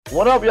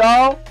What up,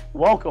 y'all?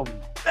 Welcome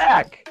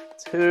back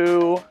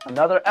to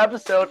another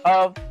episode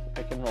of the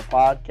Pick and Roll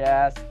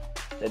Podcast.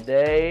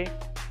 Today,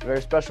 a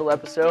very special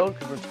episode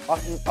because we're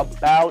talking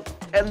about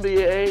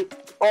NBA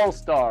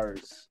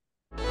All-Stars.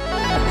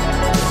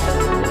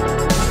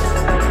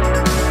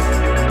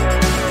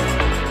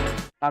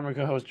 I'm your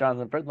co-host,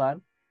 Jonathan Frid.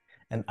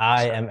 And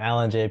I am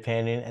Alan J.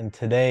 Panning, and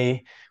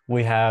today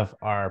we have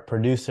our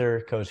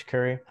producer, Coach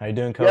Curry. How you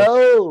doing, Coach?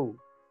 Yo!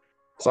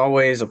 It's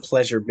always a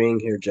pleasure being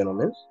here,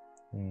 gentlemen.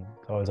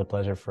 It's always a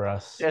pleasure for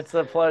us. It's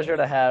a pleasure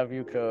to have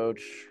you,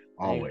 Coach.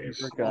 Always.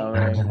 Thank you for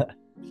coming.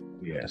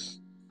 Yes.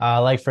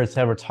 Like Fred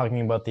said, we're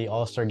talking about the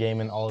All-Star game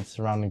and all its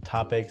surrounding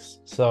topics.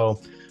 So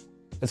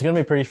it's going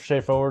to be pretty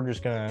straightforward. We're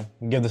just going to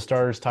give the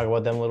starters, talk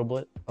about them a little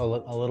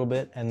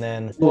bit, and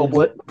then A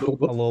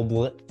little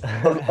bit.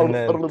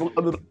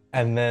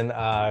 and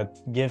then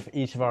give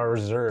each of our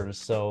reserves.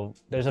 So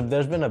there's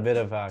been a bit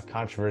of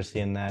controversy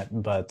in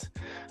that, but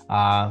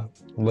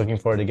looking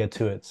forward to get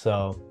to it.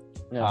 So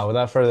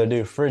without further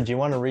ado, Frid, do you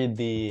want to read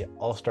the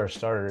All-Star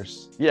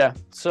starters? Yeah,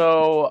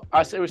 so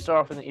I say we start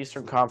off in the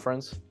Eastern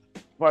Conference,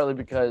 partly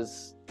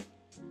because,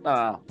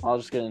 I'll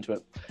just get into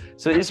it.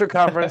 So the Eastern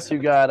Conference, you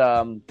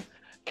got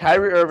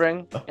Kyrie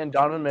Irving and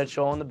Donovan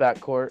Mitchell in the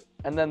backcourt,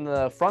 and then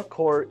the front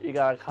court, you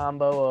got a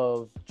combo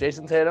of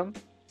Jason Tatum,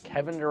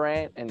 Kevin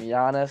Durant, and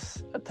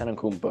Giannis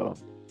Antetokounmpo.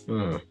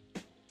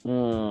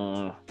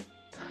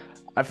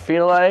 I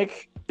feel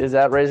like, is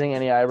that raising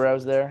any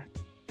eyebrows there?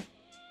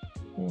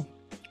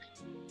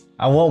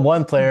 I want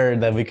one player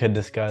that we could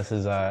discuss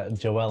is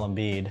Joel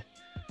Embiid,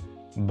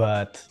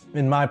 but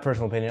in my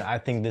personal opinion, I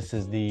think this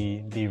is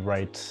the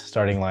right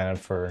starting lineup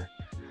for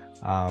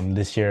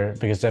this year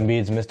because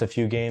Embiid's missed a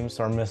few games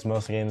or missed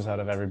most games out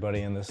of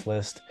everybody in this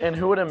list. And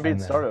who would Embiid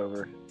start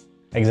over?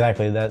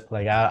 Exactly. That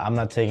I'm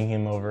not taking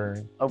him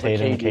over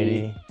Tatum,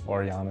 KD,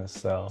 or Giannis.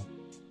 So,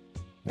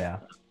 yeah.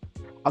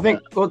 I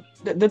think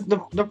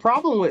the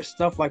problem with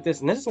stuff like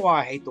this, and this is why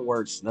I hate the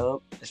word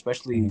snub,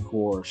 especially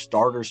for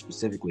starters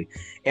specifically.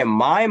 In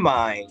my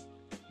mind,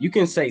 you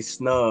can say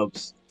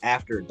snubs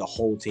after the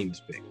whole team is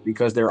picked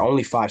because there are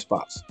only 5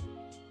 spots.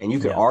 And you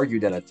could argue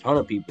that a ton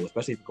of people,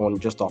 especially if you're going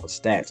just off of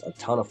stats, a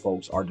ton of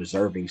folks are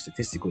deserving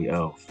statistically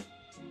of,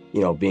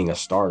 being a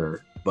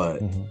starter.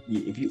 But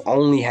if you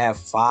only have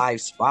 5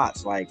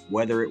 spots, like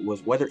whether if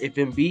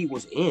Embiid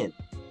was in,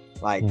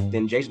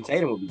 then Jason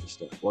Tatum would be the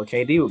snub, or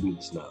KD would be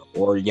the snub,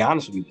 or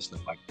Giannis would be the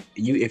snub. Like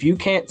if you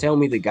can't tell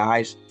me the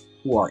guys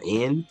who are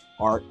in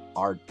are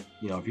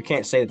if you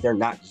can't say that they're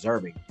not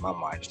deserving, in my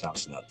mind, it's not a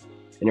snub.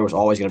 And there was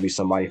always going to be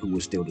somebody who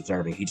was still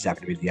deserving. He just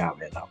happened to be the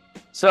outman now.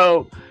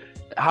 So,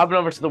 hopping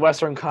over to the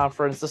Western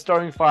Conference, the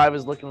starting 5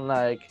 is looking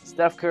like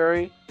Steph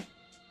Curry,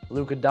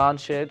 Luka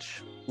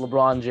Doncic,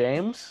 LeBron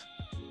James,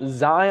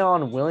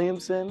 Zion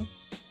Williamson,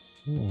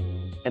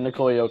 and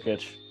Nikola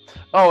Jokic.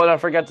 Oh, and I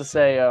forgot to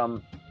say,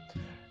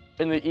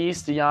 in the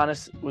East,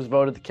 Giannis was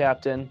voted the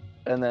captain,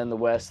 and then the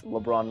West,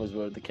 LeBron was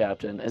voted the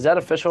captain. Is that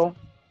official?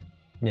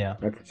 Yeah.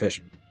 That's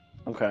official.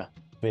 Okay.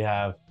 We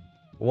have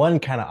one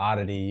kind of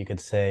oddity, you could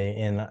say,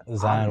 in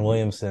Zion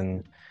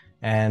Williamson.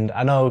 And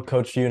I know,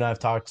 Coach, you and I have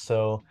talked,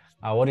 so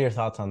what are your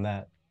thoughts on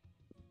that?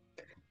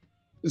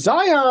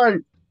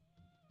 Zion,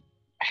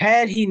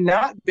 had he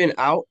not been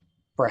out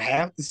for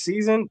half the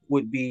season,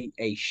 would be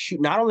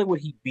not only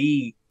would he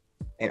be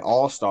an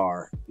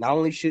all-star, not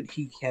only should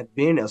he have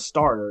been a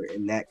starter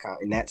in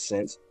that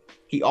sense,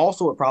 he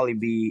also would probably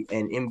be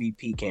an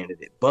MVP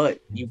candidate. But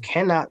you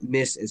cannot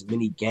miss as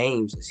many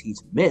games as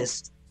he's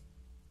missed,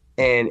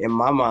 and in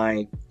my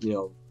mind,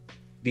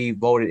 be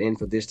voted in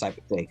for this type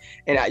of thing.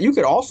 And you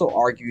could also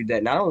argue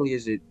that not only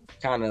is it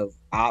kind of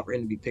odd for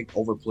him to be picked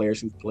over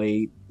players who've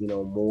played,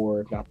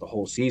 more, if not the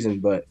whole season,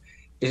 but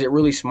is it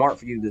really smart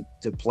for you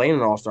to play in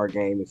an all-star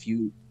game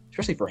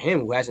especially for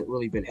him who hasn't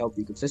really been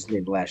healthy consistently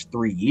in the last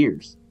 3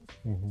 years?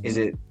 Is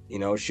it,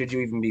 should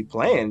you even be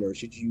playing, or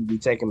should you be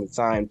taking the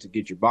time to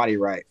get your body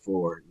right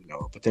for,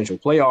 a potential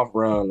playoff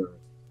run, or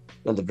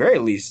at the very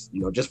least,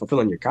 just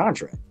fulfilling your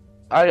contract?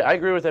 I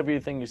agree with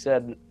everything you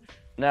said.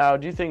 Now,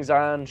 do you think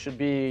Zion should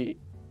be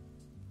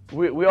 –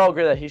 we all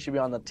agree that he should be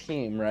on the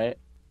team, right?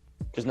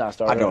 Just not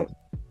starting.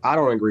 I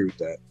don't agree with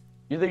that.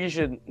 You think he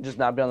should just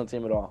not be on the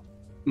team at all?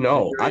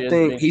 No, I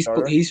think he's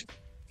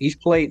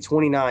played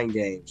 29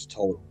 games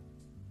total.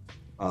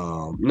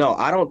 No,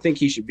 I don't think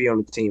he should be on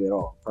the team at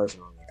all,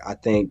 personally. I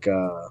think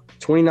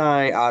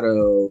 29 out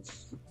of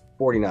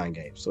 49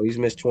 games. So he's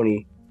missed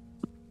 20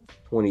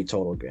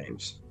 total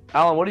games.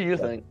 Alan, what do you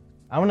think?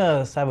 I'm going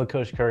to side with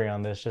Coach Curry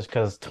on this just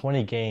because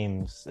 20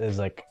 games is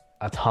like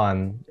a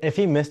ton. If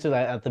he missed it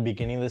at the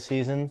beginning of the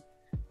season,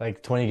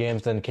 like 20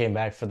 games, then came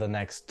back for the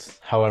next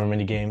however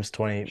many games,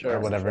 20 or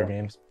whatever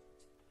games,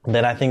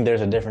 then I think there's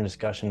a different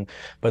discussion.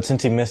 But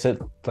since he missed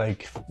it, I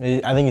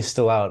think he's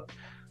still out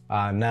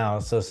now.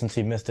 So since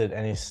he missed it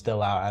and he's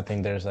still out, I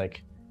think there's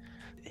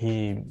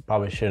he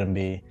probably shouldn't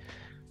be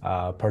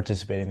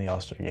participating in the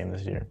All-Star game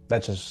this year.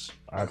 That's just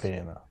our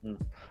opinion, though.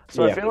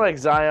 So I feel like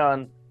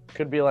Zion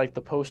could be like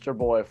the poster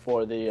boy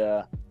for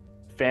the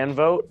fan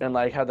vote and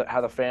like how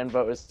the fan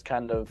vote is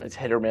kind of it's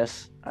hit or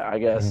miss, I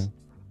guess. Mhm.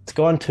 Let's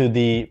go on to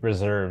the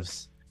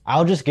reserves.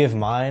 I'll just give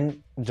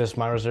mine, just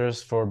my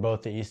reserves for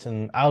both the East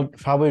and I'll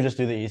probably just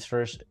do the East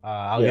first.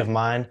 I'll Yeah. give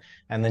mine,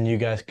 and then you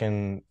guys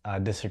can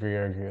disagree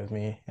or agree with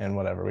me and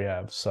whatever we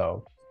have.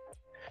 So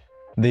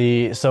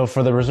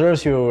for the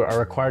reserves, you are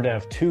required to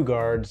have two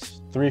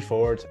guards, three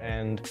forwards,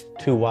 and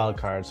two wild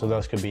cards. So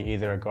those could be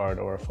either a guard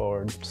or a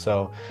forward.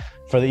 So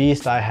for the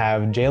East, I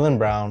have Jaylen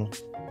Brown,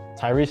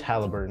 Tyrese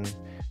Halliburton,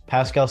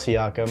 Pascal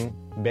Siakam,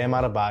 Bam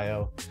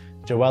Adebayo,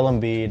 Joel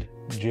Embiid,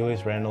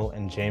 Julius Randle,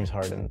 and James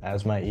Harden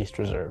as my East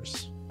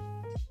reserves.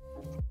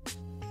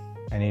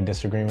 Any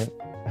disagreement?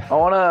 I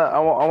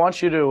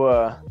want you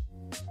to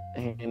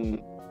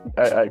and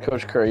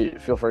Coach Curry,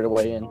 feel free to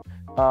weigh in.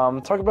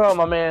 Talk about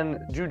my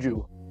man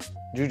Juju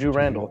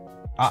Randle.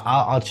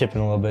 I'll chip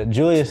in a little bit.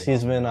 Julius,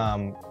 he's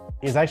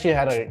actually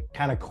had a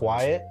kind of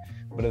quiet,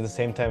 but at the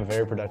same time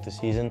very productive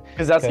season.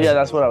 Because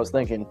that's what I was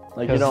thinking.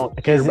 Like you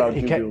don't hear about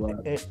Juju a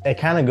lot. It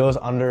kind of goes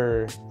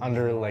under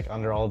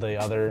all the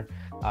other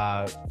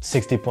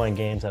 60-point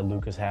games that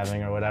Luka's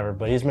having or whatever.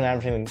 But he's been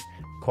averaging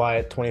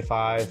quiet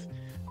 25,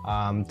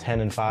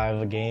 10 and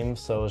 5 a game.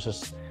 So it's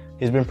just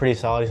he's been pretty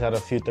solid. He's had a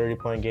few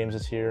 30-point games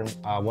this year,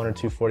 one or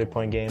two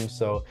 40-point games.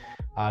 So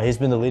he's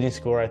been the leading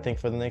scorer, I think,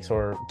 for the Knicks,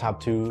 or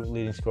top two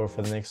leading scorer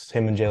for the Knicks,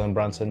 him and Jalen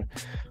Brunson.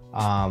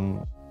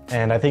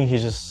 And I think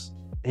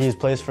he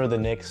plays for the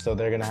Knicks, so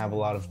they're going to have a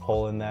lot of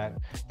pull in that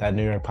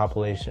New York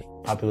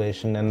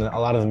population. And a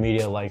lot of the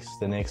media likes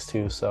the Knicks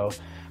too, so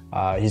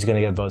he's going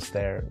to get votes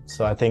there.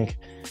 So I think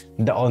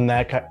all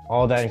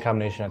that in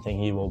combination, I think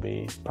he will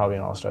be probably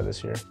an all-star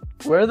this year.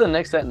 Where are the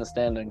Knicks at in the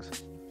standings?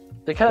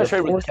 They kind of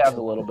traded with the Cavs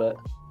a little bit.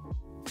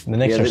 The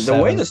Knicks are the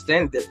seven. way the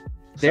stand,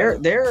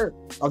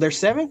 they're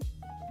 7.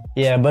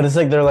 Yeah, but it's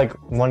like they're like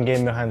one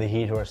game behind the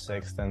Heat, who are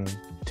 6th, and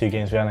 2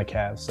 games behind the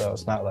Cavs. So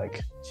it's not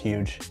like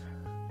huge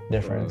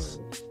difference.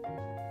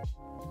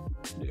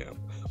 Yeah,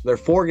 they're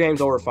 4 games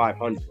over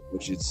 500,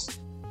 which is,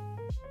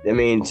 I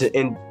mean,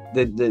 in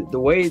the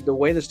way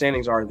the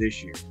standings are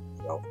this year,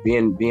 you know,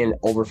 being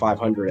over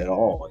 500 at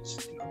all is,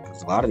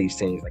 because a lot of these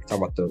teams, like talk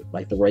about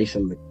the race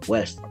in the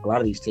West, like a lot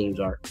of these teams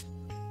are,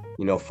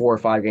 4 or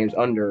 5 games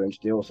under and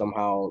still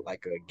somehow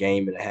like a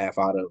game and a half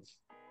out of,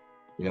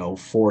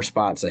 4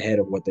 spots ahead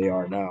of what they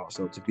are now.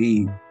 So to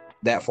be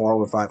that far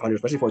over 500,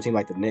 especially for a team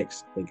like the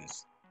Knicks, I think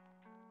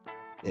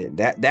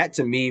that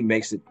to me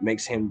makes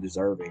him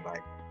deserving.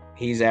 Like,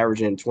 he's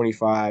averaging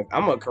 25.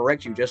 I'm gonna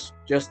correct you just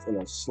in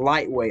a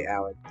slight way,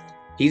 Alan.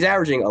 He's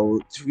averaging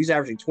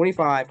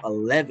 25,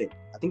 11.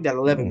 I think that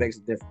 11 makes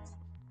a difference.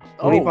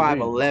 25,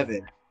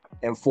 11,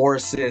 and 4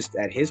 assists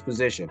at his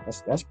position.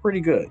 That's pretty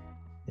good.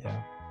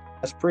 Yeah.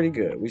 That's pretty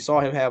good. We saw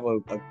him have a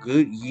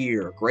good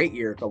year, a great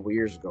year a couple of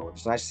years ago.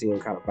 It's nice to see him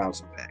kind of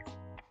bouncing back.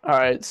 All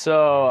right,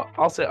 so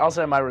I'll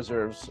say my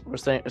reserves. We're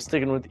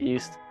sticking with the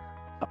East.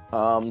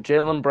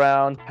 Jaylen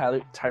Brown,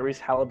 Tyrese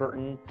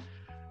Halliburton,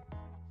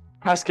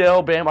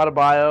 Pascal Bam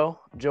Adebayo,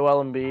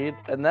 Joel Embiid,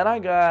 and then I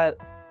got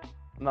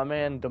my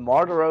man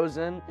DeMar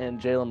DeRozan and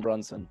Jalen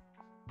Brunson.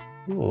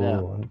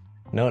 Ooh,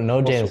 yeah.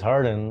 No James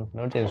Harden.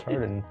 No James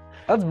Harden.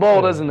 That's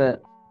bold, isn't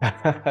it?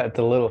 It's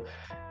a little.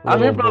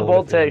 I'm here for the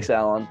bold takes,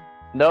 Alan.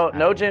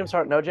 No James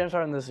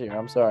Harden this year.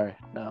 I'm sorry.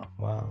 No.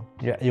 Wow.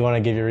 Yeah, you want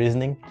to give your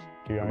reasoning?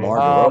 DeMar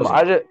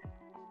DeRozan.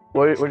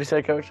 What did you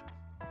say, Coach?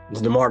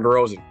 It's DeMar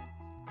DeRozan.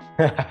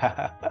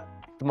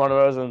 DeMar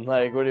DeRozan.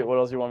 Like, what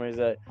else do you want me to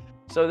say?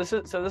 So this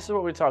is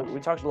what we talked. We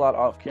talked a lot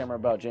off camera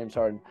about James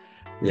Harden.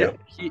 Yeah.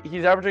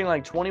 He's averaging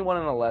like 21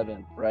 and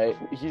 11, right?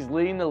 He's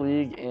leading the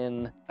league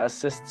in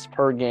assists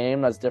per game.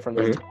 That's different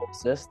than total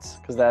assists,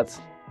 because that's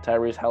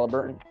Tyrese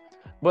Halliburton.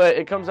 But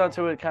it comes down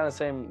to it kind of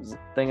same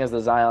thing as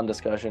the Zion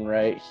discussion,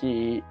 right?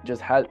 He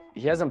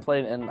hasn't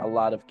played in a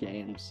lot of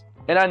games.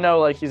 And I know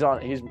like he's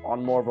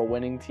on more of a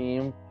winning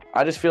team.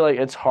 I just feel like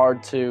it's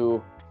hard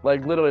to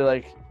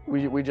literally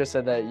we just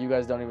said that you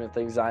guys don't even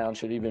think Zion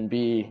should even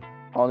be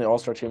on the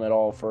All-Star team at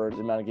all for the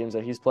amount of games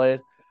that he's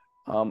played.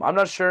 I'm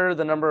not sure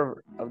the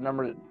number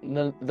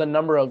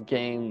of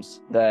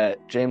games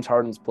that James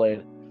Harden's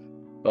played,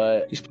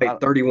 but he's played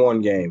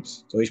 31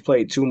 games, so he's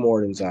played 2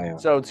 more than Zion.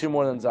 So 2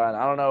 more than Zion.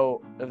 I don't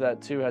know if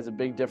that 2 has a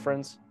big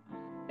difference,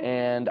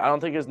 and I don't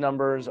think his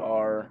numbers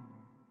are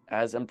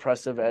as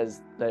impressive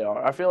as they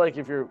are. I feel like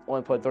if you're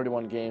only played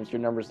 31 games, your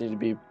numbers need to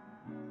be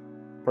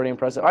pretty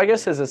impressive. I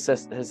guess his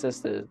assist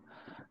is,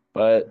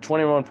 but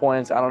 21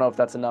 points. I don't know if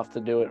that's enough to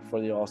do it for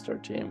the All-Star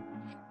team.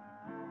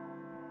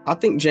 I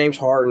think James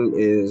Harden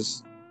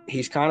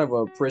he's kind of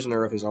a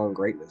prisoner of his own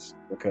greatness,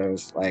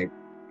 because like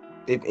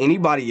if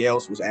anybody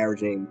else was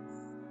averaging,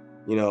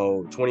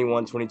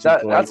 21, 22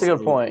 points. That's a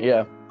good point,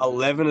 yeah.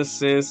 11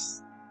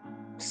 assists,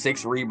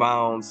 6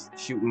 rebounds,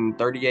 shooting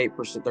 38%,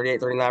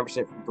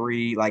 39% from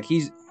 3. Like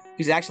he's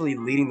actually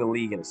leading the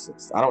league in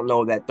assists. I don't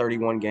know that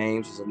 31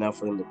 games is enough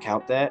for them to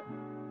count that.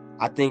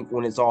 I think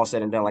when it's all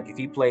said and done, like if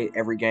he played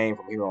every game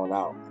from here on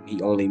out,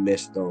 he only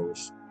missed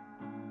those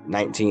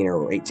 19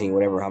 or 18,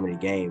 whatever, how many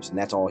games, and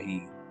that's all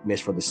he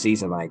missed for the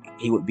season, like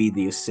he would be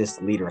the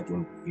assist leader at the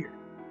end of the year.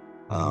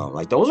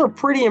 Like those are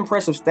pretty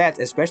impressive stats,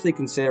 especially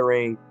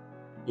considering,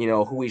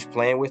 who he's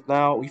playing with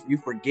now. You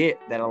forget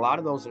that a lot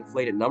of those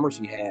inflated numbers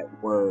he had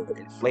were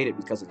inflated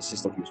because of the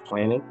system he was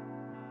playing in.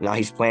 Now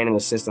he's playing in a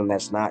system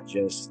that's not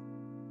just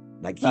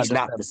like he's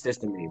not the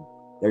system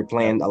anymore. They're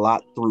playing a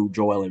lot through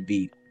Joel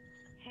Embiid.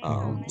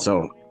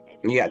 So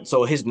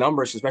his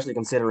numbers, especially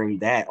considering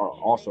that, are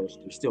also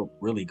still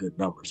really good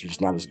numbers. They're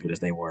just not as good as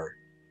they were,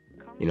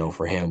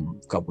 for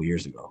him a couple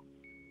years ago.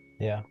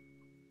 Yeah.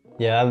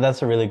 Yeah,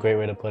 that's a really great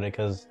way to put it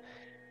because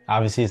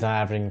obviously he's not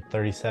averaging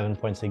 37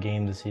 points a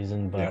game this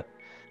season, but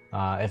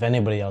if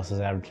anybody else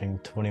is averaging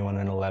 21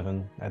 and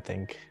 11, I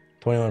think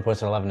 21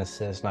 points and 11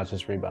 assists, not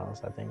just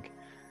rebounds, I think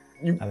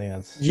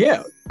that's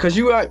because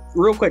you got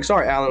real quick.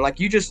 Sorry, Alan. Like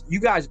you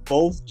guys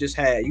both just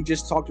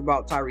talked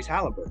about Tyrese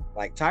Halliburton.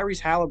 Like Tyrese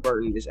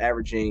Halliburton is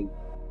averaging,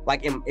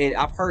 like, and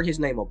I've heard his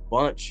name a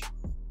bunch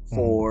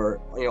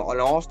for an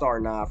All-Star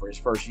nod for his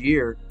first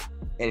year,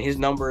 and his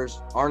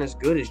numbers aren't as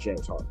good as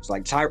James Harden. It's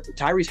like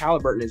Tyrese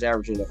Halliburton is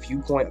averaging a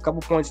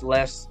couple points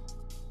less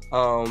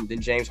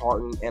than James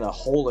Harden, and a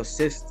whole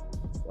assist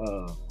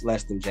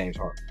less than James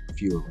Harden,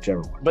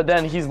 whichever one. But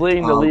then he's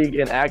leading the league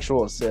in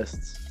actual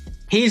assists.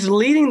 He's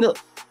leading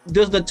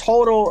does the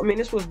total, I mean,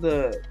 does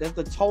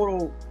the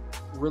total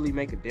really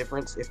make a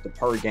difference if the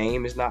per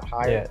game is not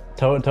higher? Yeah,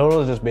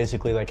 total is just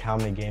basically like how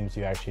many games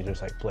you actually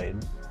just like played.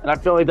 And I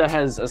feel like that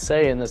has a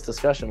say in this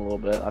discussion a little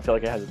bit. I feel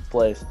like it has its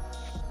place.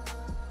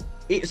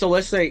 So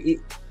let's say,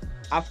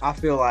 I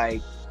feel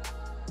like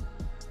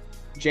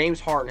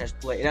James Harden has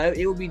played, and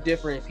it would be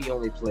different if he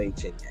only played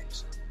 10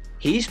 games.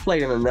 He's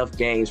played in enough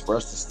games for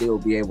us to still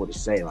be able to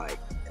say, like,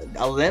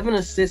 11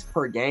 assists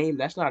per game,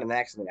 that's not an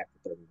accident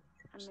after 30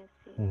 games.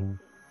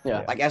 Mm-hmm.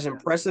 Yeah. Like, as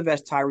impressive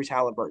as Tyrese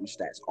Halliburton's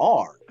stats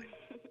are,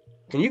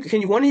 can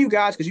you one of you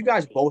guys, because you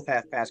guys both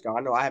have Pascal.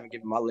 I know I haven't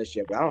given my list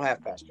yet, but I don't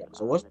have Pascal.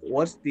 So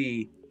what's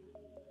the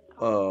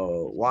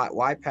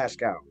why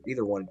Pascal?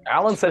 Either one.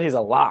 Alan said he's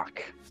a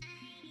lock.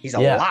 He's a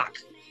lock.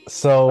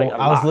 So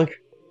I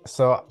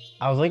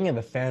was looking at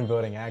the fan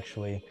voting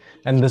actually,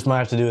 and this might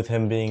have to do with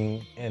him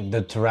being in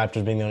the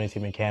Raptors being the only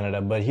team in Canada,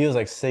 but he was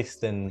like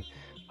 6th in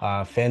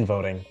fan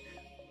voting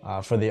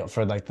for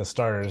the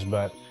starters.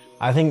 But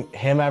I think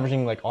him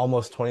averaging like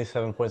almost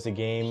 27 points a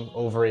game,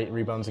 over 8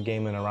 rebounds a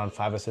game, and around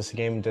 5 assists a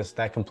game, just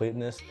that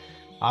completeness.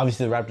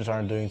 Obviously, the Raptors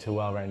aren't doing too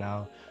well right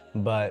now,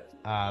 but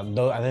I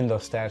think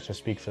those stats just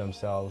speak for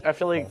themselves. I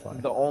feel like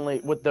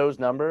with those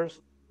numbers,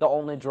 the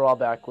only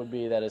drawback would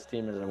be that his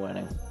team isn't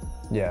winning.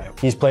 Yeah,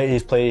 he's played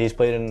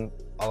in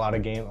a lot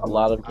of games.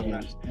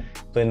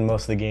 Played in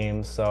most of the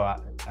games, so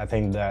I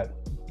think that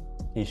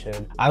he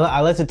should.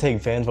 I like to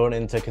take fan vote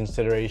into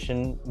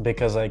consideration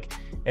because, like,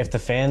 if the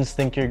fans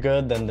think you're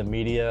good, then the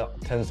media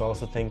tends to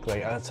also think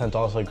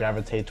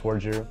gravitate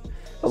towards you.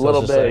 A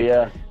little bit,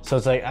 yeah. So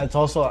it's like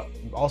also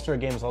All-Star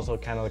game is also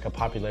kind of like a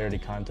popularity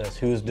contest.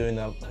 Who's doing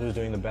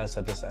the best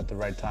at the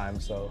right time.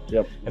 So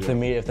if the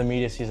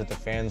media sees that the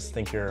fans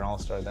think you're an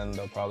All-Star, then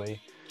they'll probably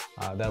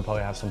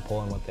have some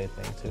pull in what they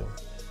think too.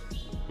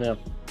 Yeah,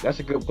 that's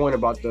a good point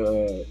about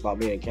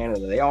being in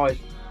Canada. I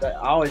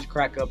always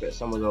crack up at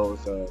some of those,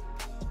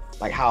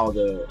 like how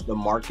the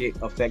market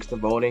affects the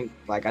voting.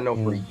 Like I know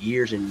for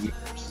years and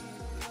years,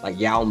 like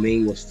Yao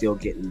Ming was still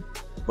getting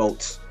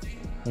votes,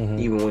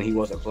 even when he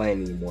wasn't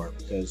playing anymore,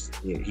 because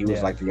he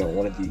was like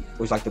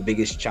the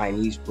biggest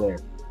Chinese player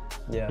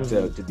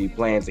to be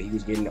playing. So he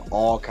was getting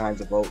all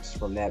kinds of votes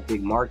from that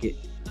big market.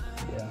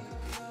 Yeah.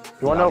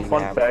 You want to know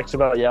fun facts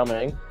about Yao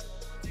Ming?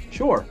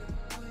 Sure.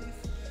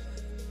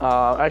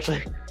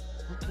 Actually,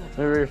 let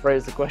me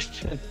rephrase the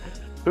question.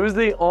 Who's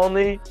the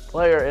only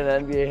player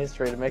in NBA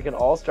history to make an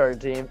All-Star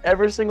team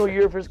every single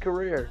year of his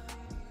career?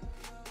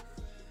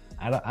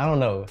 I don't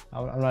know.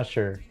 I'm not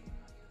sure.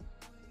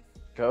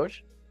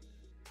 Coach?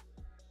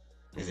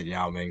 Is it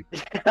Yao Ming?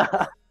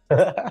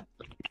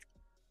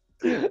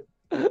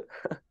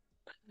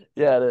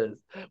 Yeah, it is.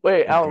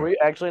 Wait, Alan, were you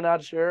actually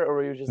not sure, or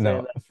were you just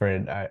saying that?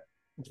 Frid.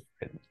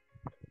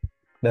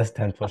 That's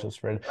 10 pushes,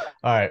 Frid.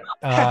 All right.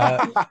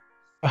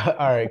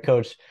 All right,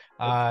 Coach.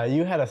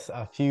 You had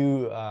a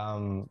few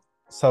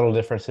subtle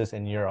differences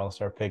in your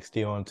All-Star picks.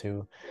 Do you want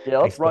to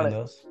explain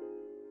those?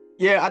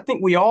 Yeah, I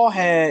think we all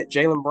had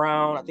Jaylen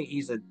Brown. I think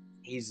he's a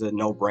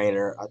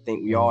no-brainer. I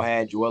think we all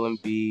had Joel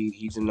Embiid.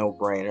 He's a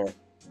no-brainer.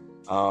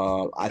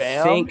 I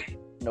think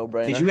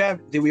no-brainer.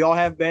 Did we all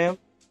have Bam?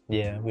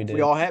 Yeah, we did.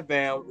 We all had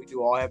Bam. We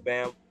do all have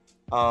Bam.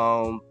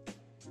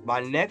 My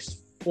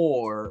next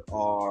 4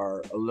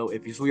 are a little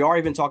iffy. So we are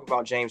even talking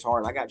about James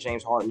Harden. I got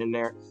James Harden in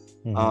there.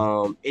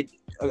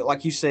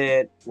 Like you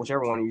said,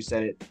 whichever one of you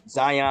said it,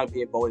 Zion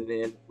being voted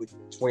in with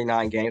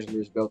 29 games under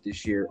his belt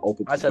this year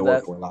opens the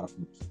door for a lot of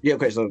people. Yeah,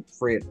 okay, so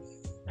Frid,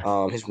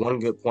 his one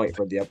good point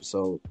for the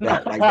episode.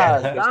 That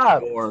opens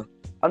the door.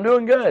 I'm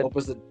doing good.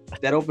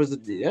 That opens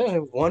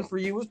the one for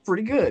you was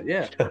pretty good.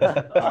 Yeah.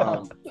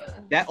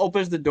 That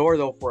opens the door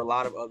though for a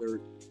lot of other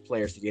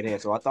players to get in.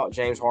 So I thought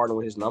James Harden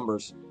with his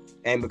numbers,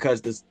 and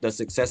because the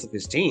success of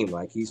his team,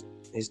 like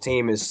his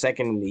team is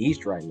second in the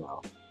East right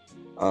now.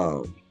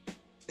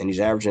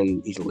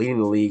 and he's leading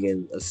the league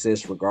in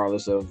assists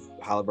regardless of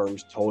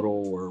Halliburton's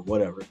total or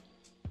whatever.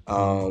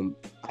 I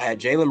had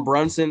Jalen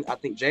Brunson. I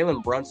think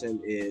Jalen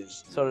Brunson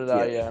is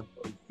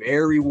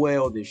very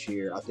well this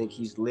year. I think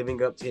he's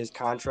living up to his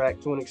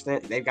contract to an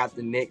extent. They've got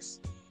the Knicks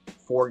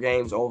 4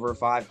 games over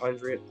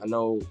 500. I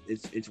know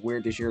it's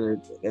weird this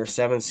year. They're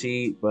 7th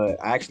seed, but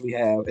I actually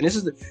have, and this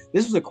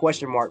was a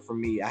question mark for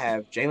me. I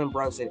have Jalen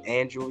Brunson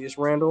and Julius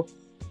Randle.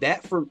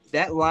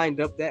 That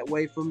lined up that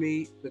way for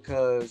me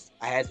because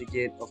I had to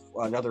get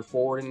another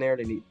forward in there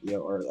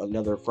or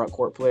another front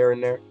court player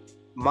in there.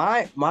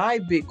 My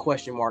big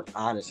question mark,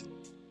 honestly,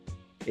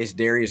 is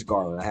Darius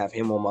Garland. I have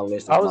him on my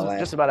list. I was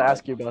just about to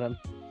ask you about him.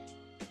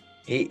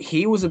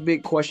 He was a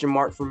big question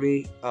mark for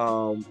me.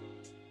 I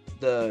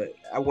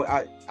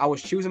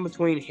was choosing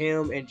between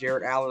him and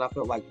Jared Allen. I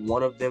felt like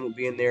one of them would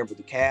be in there, but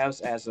the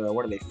Cavs, as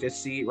what are they, 5th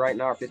seed right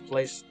now, or 5th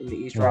place in the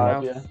East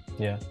right now?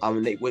 Yeah.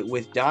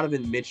 With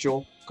Donovan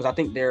Mitchell, because I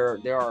think there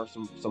are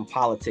some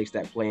politics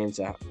that play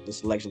into the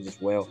selections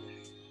as well.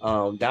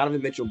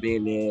 Donovan Mitchell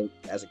being in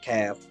as a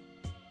Cav,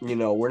 I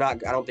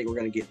don't think we're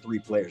going to get 3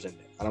 players in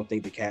there. I don't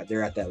think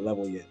they're at that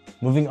level yet.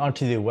 Moving on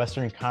to the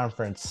Western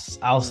Conference,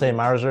 I'll say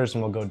my reserves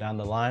and we'll go down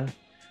the line.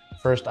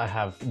 First, I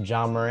have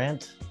John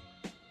Morant.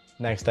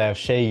 Next, I have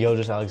Shai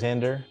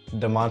Gilgeous-Alexander,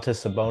 Domantas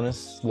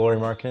Sabonis, Lauri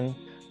Markkanen,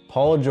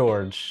 Paul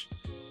George,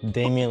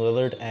 Damian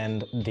Lillard,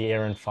 and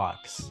De'Aaron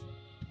Fox.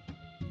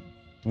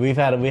 We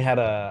had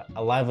a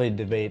lively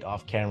debate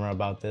off camera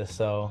about this,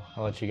 so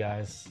I'll let you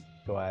guys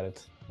go at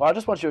it. Well, I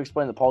just want you to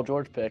explain the Paul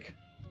George pick.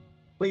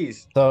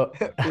 Please. So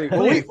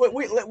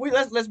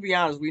let's be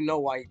honest. We know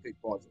why you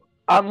picked Paul George.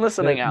 I'm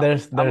listening out.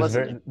 There's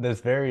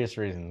various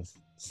reasons.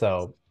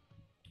 So,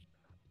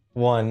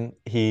 one,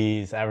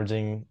 he's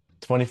averaging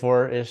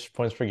 24-ish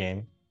points per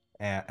game,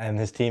 and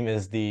his team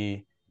is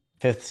the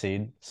 5th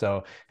seed.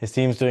 So his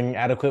team's doing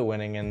adequate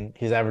winning, and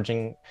he's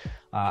averaging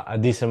a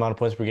decent amount of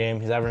points per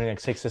game. He's averaging like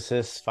 6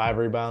 assists, 5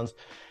 rebounds,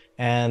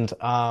 and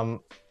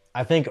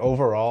I think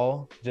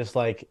overall,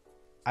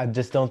 I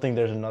just don't think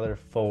there's another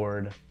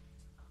forward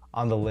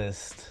on the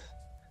list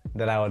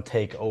that I would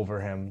take over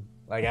him.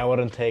 Like, I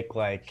wouldn't take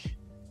like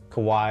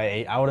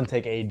Kawhi. I wouldn't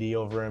take AD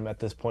over him at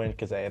this point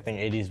because I think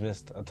AD's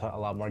missed a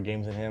lot more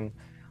games than him.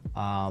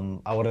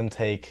 I wouldn't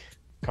take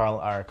Karl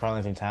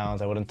Anthony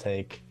Towns. I wouldn't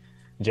take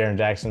Jaren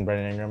Jackson,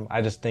 Brandon Ingram.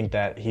 I just think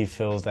that he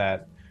fills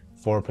that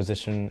forward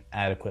position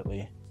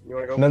adequately. You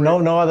want to go?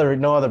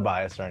 No other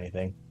bias or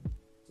anything.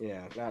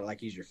 Yeah, not like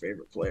he's your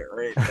favorite player,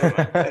 right?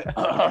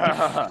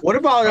 What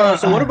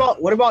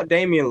about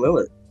Damian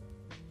Lillard?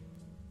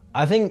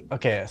 I think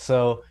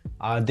so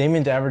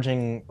Damian's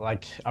averaging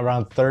like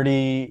around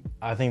 30,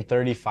 I think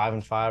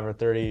 35-5 or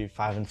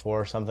 35-4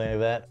 or something like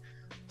that.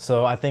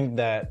 So I think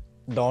that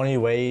the only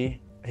way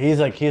he's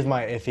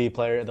my iffy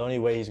player, the only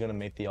way he's gonna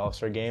make the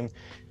All-Star game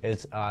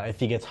is if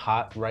he gets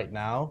hot right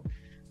now,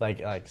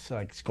 like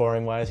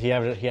scoring wise. He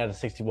had a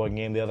 60-point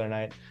game the other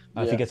night.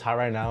 If he gets hot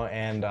right now,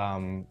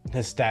 and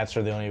his stats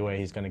are the only way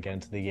he's gonna get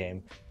into the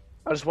game.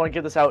 I just want to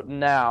get this out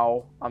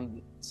now.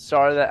 I'm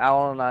sorry that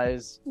Alan and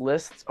I's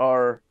lists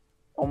are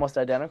almost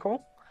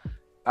identical.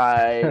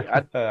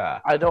 I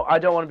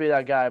don't want to be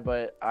that guy,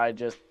 but I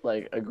just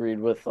agreed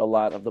with a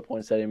lot of the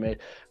points that he made.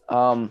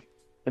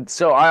 And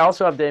so I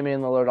also have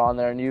Damian Lillard on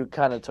there, and you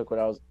kind of took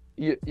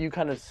you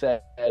kind of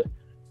said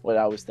what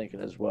I was thinking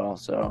as well.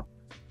 So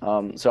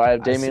I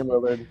have Damian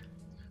Lillard.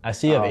 I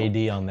see you have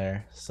AD on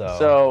there.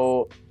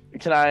 So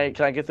can I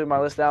get through my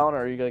list, Alan,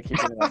 or are you gonna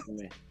keep it up for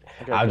me?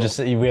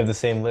 Okay, we have the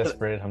same list,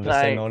 Frid. I'm just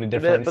saying the only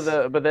difference.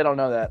 But they don't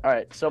know that. All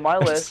right, so my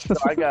list. So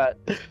I got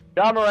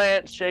John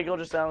Morant, Shai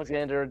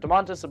Gilgeous-Alexander,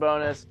 Domantas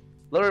Sabonis,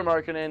 Lauri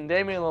Markkanen,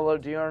 Damian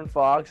Lillard, De'Aaron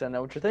Fox. I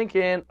know what you're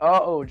thinking.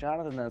 Oh,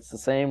 Jonathan, that's the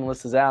same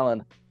list as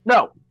Alan.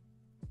 No,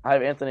 I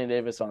have Anthony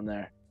Davis on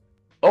there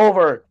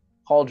over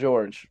Paul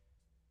George.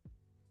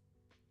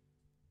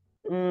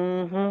 I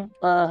mean,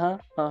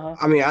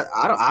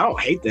 I don't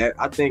hate that.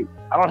 I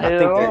don't hate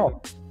it at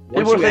all.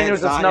 People were saying it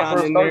was a snub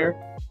for a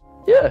starter.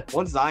 Yeah.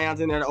 Once Zion's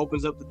in there, that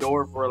opens up the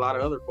door for a lot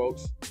of other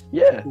folks.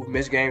 Yeah. Who've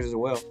missed games as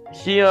well.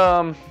 He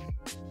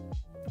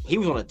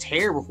was on a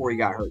tear before he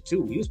got hurt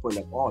too. He was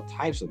putting up all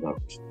types of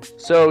numbers.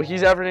 So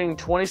he's averaging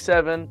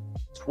 27,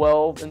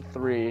 12, and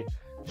 3,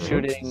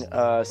 shooting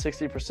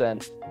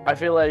 60%. I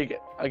feel like,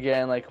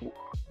 again, like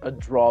a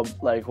draw,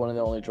 like one of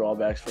the only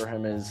drawbacks for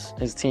him is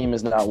his team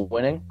is not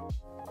winning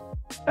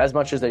as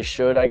much as they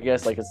should, I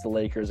guess. Like, it's the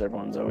Lakers.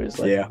 Everyone's always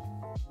like, yeah.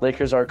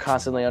 Lakers are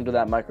constantly under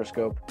that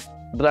microscope.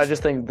 But I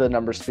just think the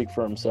numbers speak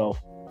for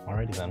himself.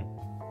 Alrighty then.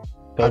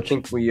 Coach.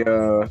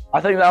 I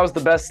think that was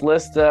the best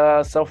list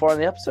so far in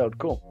the episode.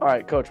 Cool. All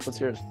right, Coach, what's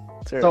yours?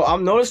 So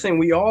I'm noticing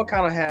we all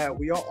kind of have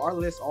our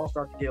lists all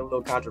start to get a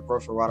little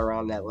controversial right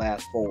around that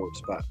last forward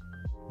spot.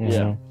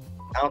 Yeah.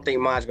 I don't think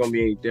mine's gonna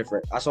be any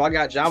different. So I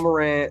got John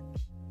Morant,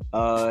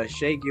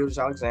 Shai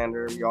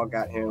Gilgeous-Alexander. Y'all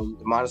got him.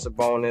 Domantas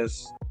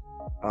Sabonis,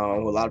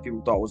 who a lot of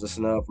people thought was a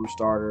snub from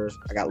starters.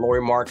 I got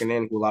Lauri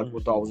Markkanen, who a lot of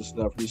people thought was a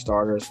snub from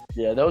starters.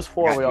 Yeah, those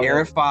four.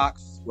 De'Aaron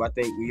Fox, who I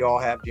think we all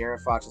have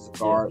De'Aaron Fox as a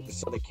guard. Yeah.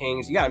 So the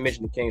Kings, you got to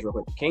mention the Kings real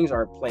quick. The Kings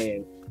are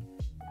playing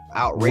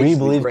outrageously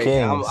believe crazy.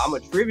 Kings. I'm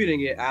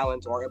attributing it, Alan,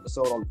 to our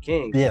episode on the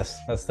Kings. Yes,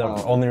 that's the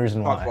only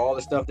reason Talk about why. all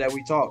the stuff that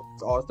we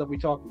talked. All the stuff we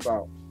talked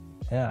about.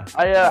 Yeah.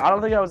 I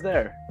don't think I was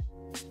there.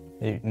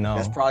 No.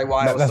 That's probably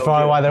why. That's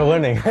probably why they're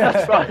winning.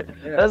 That's right.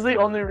 Yeah. That's the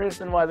only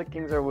reason why the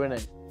Kings are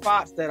winning.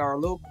 Spots that are a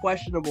little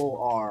questionable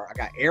are I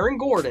got Aaron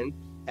Gordon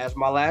as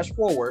my last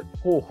forward,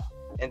 Oh,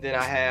 and then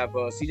I have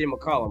CJ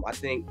McCollum. I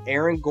think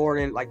Aaron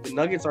Gordon, like the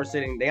Nuggets are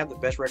sitting, they have the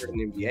best record in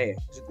the NBA.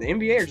 Is it the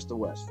NBA or just the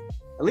West?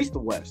 At least the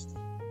West.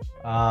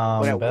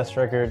 Best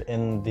record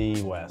in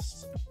the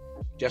West.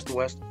 Just the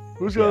West.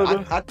 who's Yeah,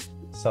 gonna?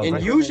 So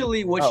And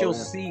usually what you'll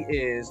yeah. see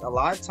is a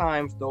lot of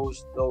times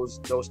those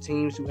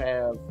teams who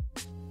have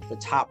the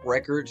top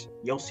records,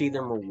 you'll see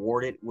them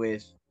rewarded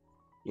with,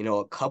 you know,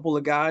 a couple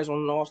of guys on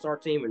an all-star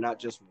team and not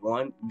just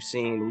one.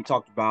 We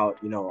talked about,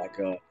 you know,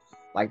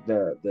 like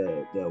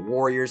the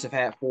Warriors have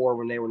had 4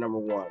 when they were number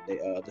 1.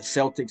 The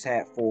Celtics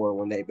had 4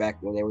 when they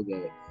were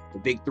the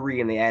big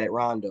 3 and they added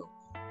Rondo.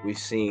 We've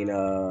seen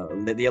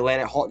the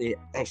Atlanta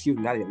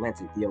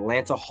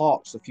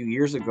Hawks a few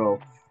years ago.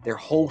 Their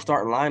whole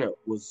starting lineup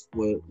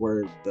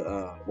were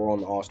on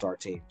the All-Star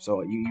team.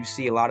 So you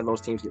see a lot of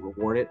those teams get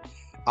rewarded.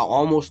 I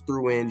almost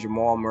threw in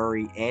Jamal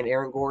Murray and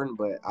Aaron Gordon,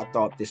 but I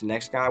thought this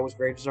next guy was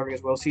very deserving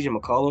as well. CJ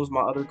McCollum's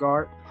my other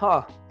guard.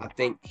 Huh? I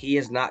think he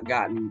has not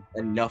gotten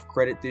enough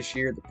credit this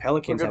year. The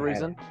Pelicans For have good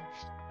reason.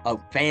 had a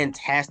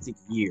fantastic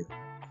year.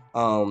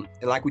 And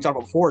like we talked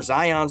about before,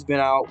 Zion's been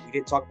out. We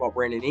didn't talk about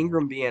Brandon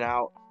Ingram being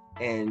out,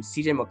 and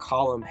CJ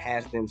McCollum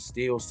has them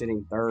still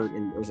sitting third,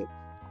 and was it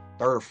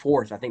third or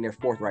fourth? I think they're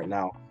fourth right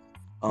now.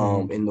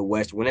 In the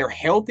West. When they were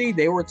healthy,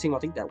 they were a team. I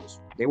think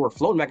they were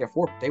floating back and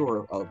forth. They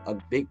were a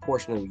big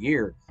portion of the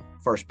year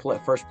first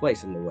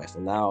place in the West.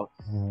 And now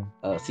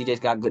CJ's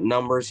got good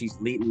numbers. He's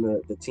leading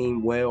the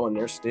team well, and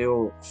they're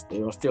still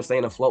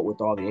staying afloat with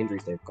all the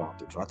injuries they've gone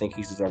through. So I think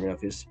he's deserving of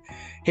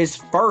his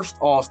first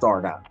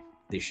All-Star nod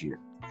this year.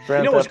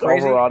 Grand You know what's Theft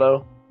crazy?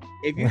 Alvarado.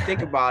 If you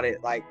think about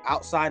it, like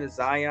outside of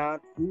Zion,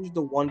 who's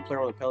the one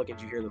player on the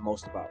Pelicans you hear the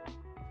most about?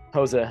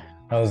 Jose.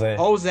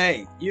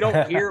 Jose. You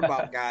don't hear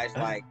about guys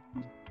like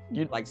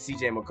You-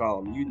 CJ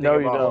McCollum. You think No,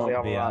 you about don't.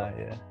 Jose Alvarado.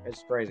 Yeah.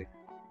 It's crazy.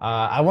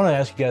 I want to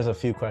ask you guys a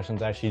few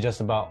questions, actually,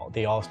 just about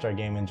the All-Star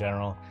game in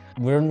general.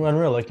 When we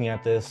were looking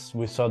at this,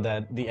 we saw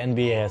that the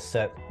NBA has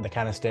set the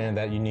kind of standard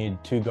that you need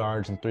 2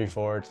 guards and 3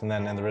 forwards, and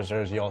then in the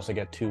reserves, you also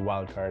get 2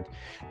 wild cards.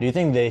 Do you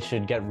think they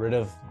should get rid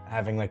of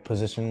having like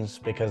positions?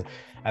 Because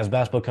as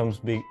basketball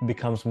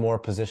becomes more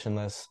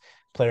positionless,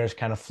 players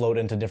kind of float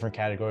into different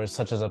categories,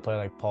 such as a player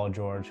like Paul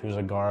George, who's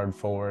a guard,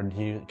 forward.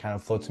 He kind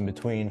of floats in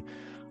between.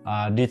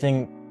 Do you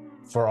think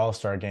for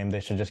All-Star game, they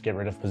should just get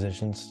rid of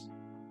positions?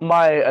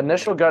 My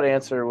initial gut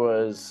answer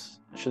was,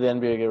 should the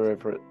NBA get rid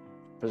of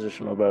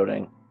positional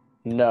voting?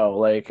 No,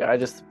 like I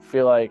just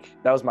feel like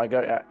that was my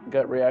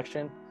gut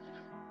reaction.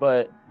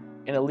 But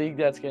in a league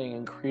that's getting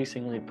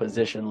increasingly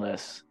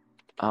positionless,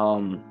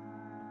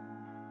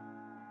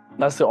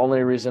 that's the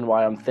only reason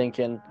why I'm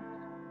thinking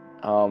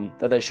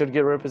that they should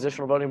get rid of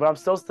positional voting. But I'm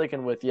still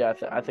sticking with,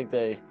 I think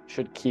they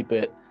should keep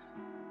it.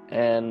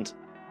 And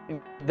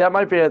that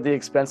might be at the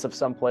expense of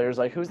some players.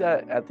 Like, who's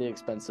that at the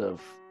expense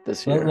of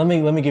this year? Let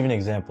me give you an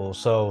example.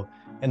 So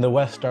in the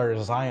West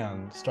starters,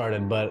 Zion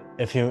started, but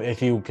if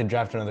you could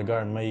draft another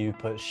guard, maybe you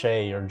put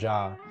Shea or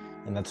Ja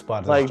in that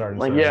spot as starting.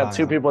 Two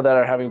Zion. people that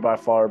are having by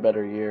far a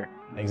better year.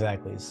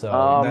 Exactly. So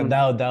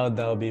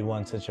that would be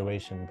one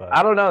situation, but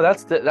I don't know.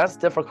 That's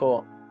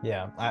difficult.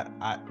 yeah,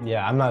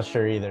 I'm not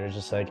sure either. It's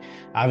just like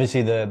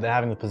obviously the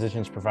having the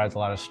positions provides a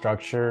lot of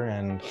structure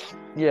and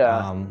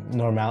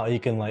normal. You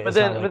can like. But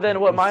then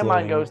what my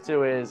mind goes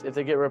to is if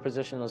they get rid of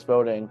positionless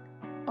voting,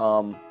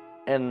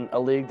 in a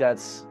league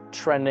that's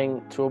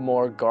trending to a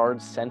more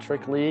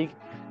guard-centric league,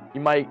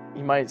 you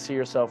might see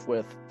yourself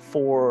with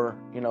 4,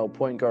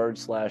 point guard,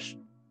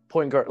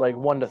 like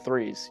 1 to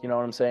 3s. You know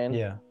what I'm saying?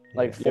 Yeah.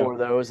 Like 4 of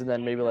those, and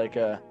then maybe like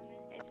a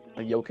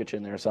Jokic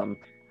in there or something.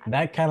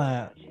 That kind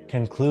of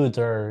concludes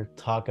our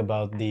talk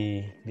about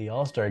the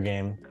All-Star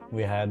game.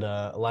 We had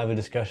a lively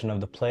discussion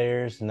of the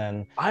players and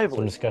then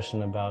some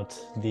discussion about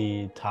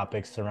the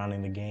topics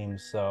surrounding the game.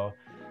 So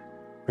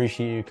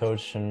appreciate you,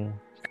 Coach and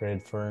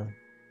Frid, for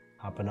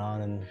hopping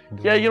on and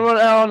Yeah, you know what,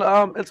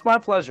 Alan? It's my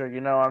pleasure.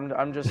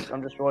 I'm just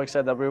really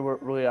excited that we were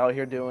really out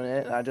here doing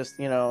it. And I just,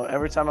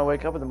 every time I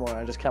wake up in the morning,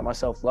 I just count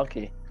myself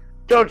lucky.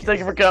 Coach, thank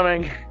you for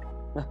coming.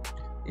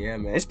 Yeah,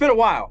 man. It's been a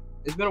while.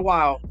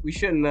 We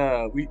shouldn't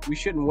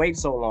wait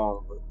so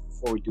long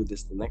before we do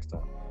this the next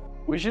time.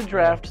 We should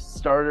draft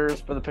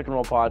starters for the Pick and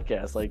Roll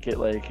podcast.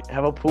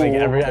 Have a pool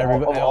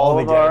Like all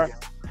the of our.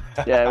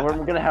 guys. Yeah,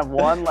 we're gonna have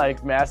one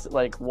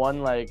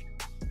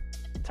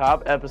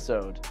top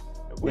episode.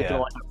 We can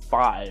only have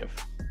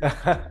 5.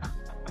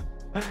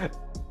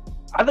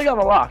 I think I'm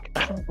a lock.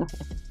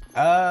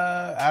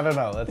 I don't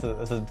know.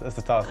 That's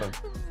a toss-up.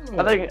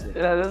 I think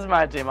this is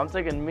my team. I'm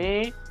taking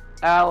me,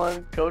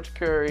 Alan, Coach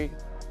Curry.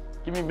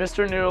 Give me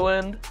Mr.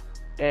 Newland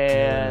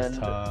and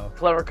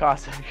Clever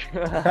Cossack.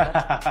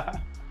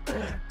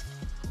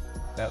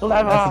 That's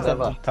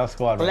a tough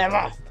squad. Clever.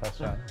 That's a tough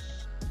shot.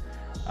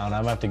 I don't know.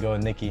 I'm gonna have to go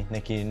with Nikki.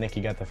 Nikki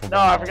got the No, football.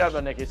 I knowledge. forgot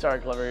about Nikki. Sorry,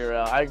 Clever, you're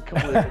out. I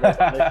completely forgot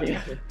about Nikki.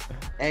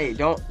 Hey,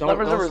 don't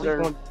Clever's a sleep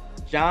reserve. on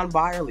John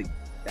Byerly.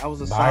 That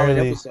was a solid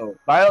Byerly. episode.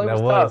 Byerly That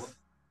was was. tough.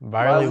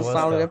 Byerly That was a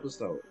solid tough.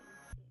 episode.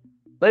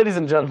 Ladies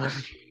and gentlemen,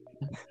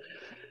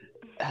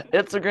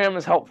 Instagram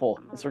is helpful.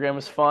 Instagram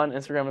is fun.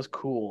 Instagram is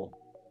cool.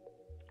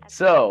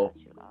 So,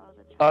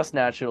 us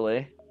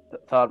naturally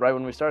thought right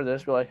when we started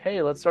this, we're like,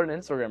 hey, let's start an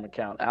Instagram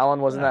account.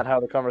 Alan, wasn't that how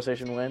the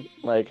conversation went?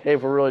 Like, hey,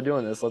 if we're really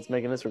doing this, let's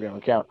make an Instagram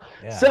account.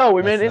 Yeah, So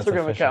we made an that's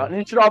Instagram official. account, and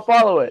you should all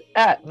follow it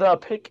at the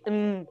Pick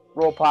and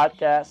Roll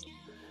Podcast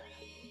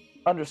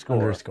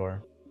 _.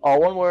 All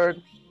one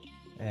word.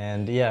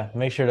 And yeah,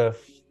 make sure to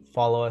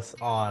follow us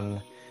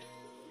on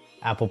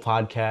Apple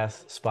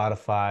Podcasts,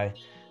 Spotify,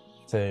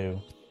 to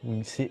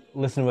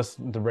listen to us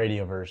the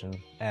radio version.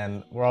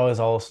 And we're always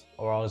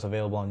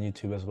available on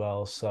YouTube as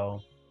well.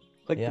 So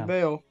Click Yeah. the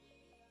bell.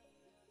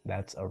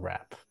 that's a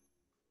wrap.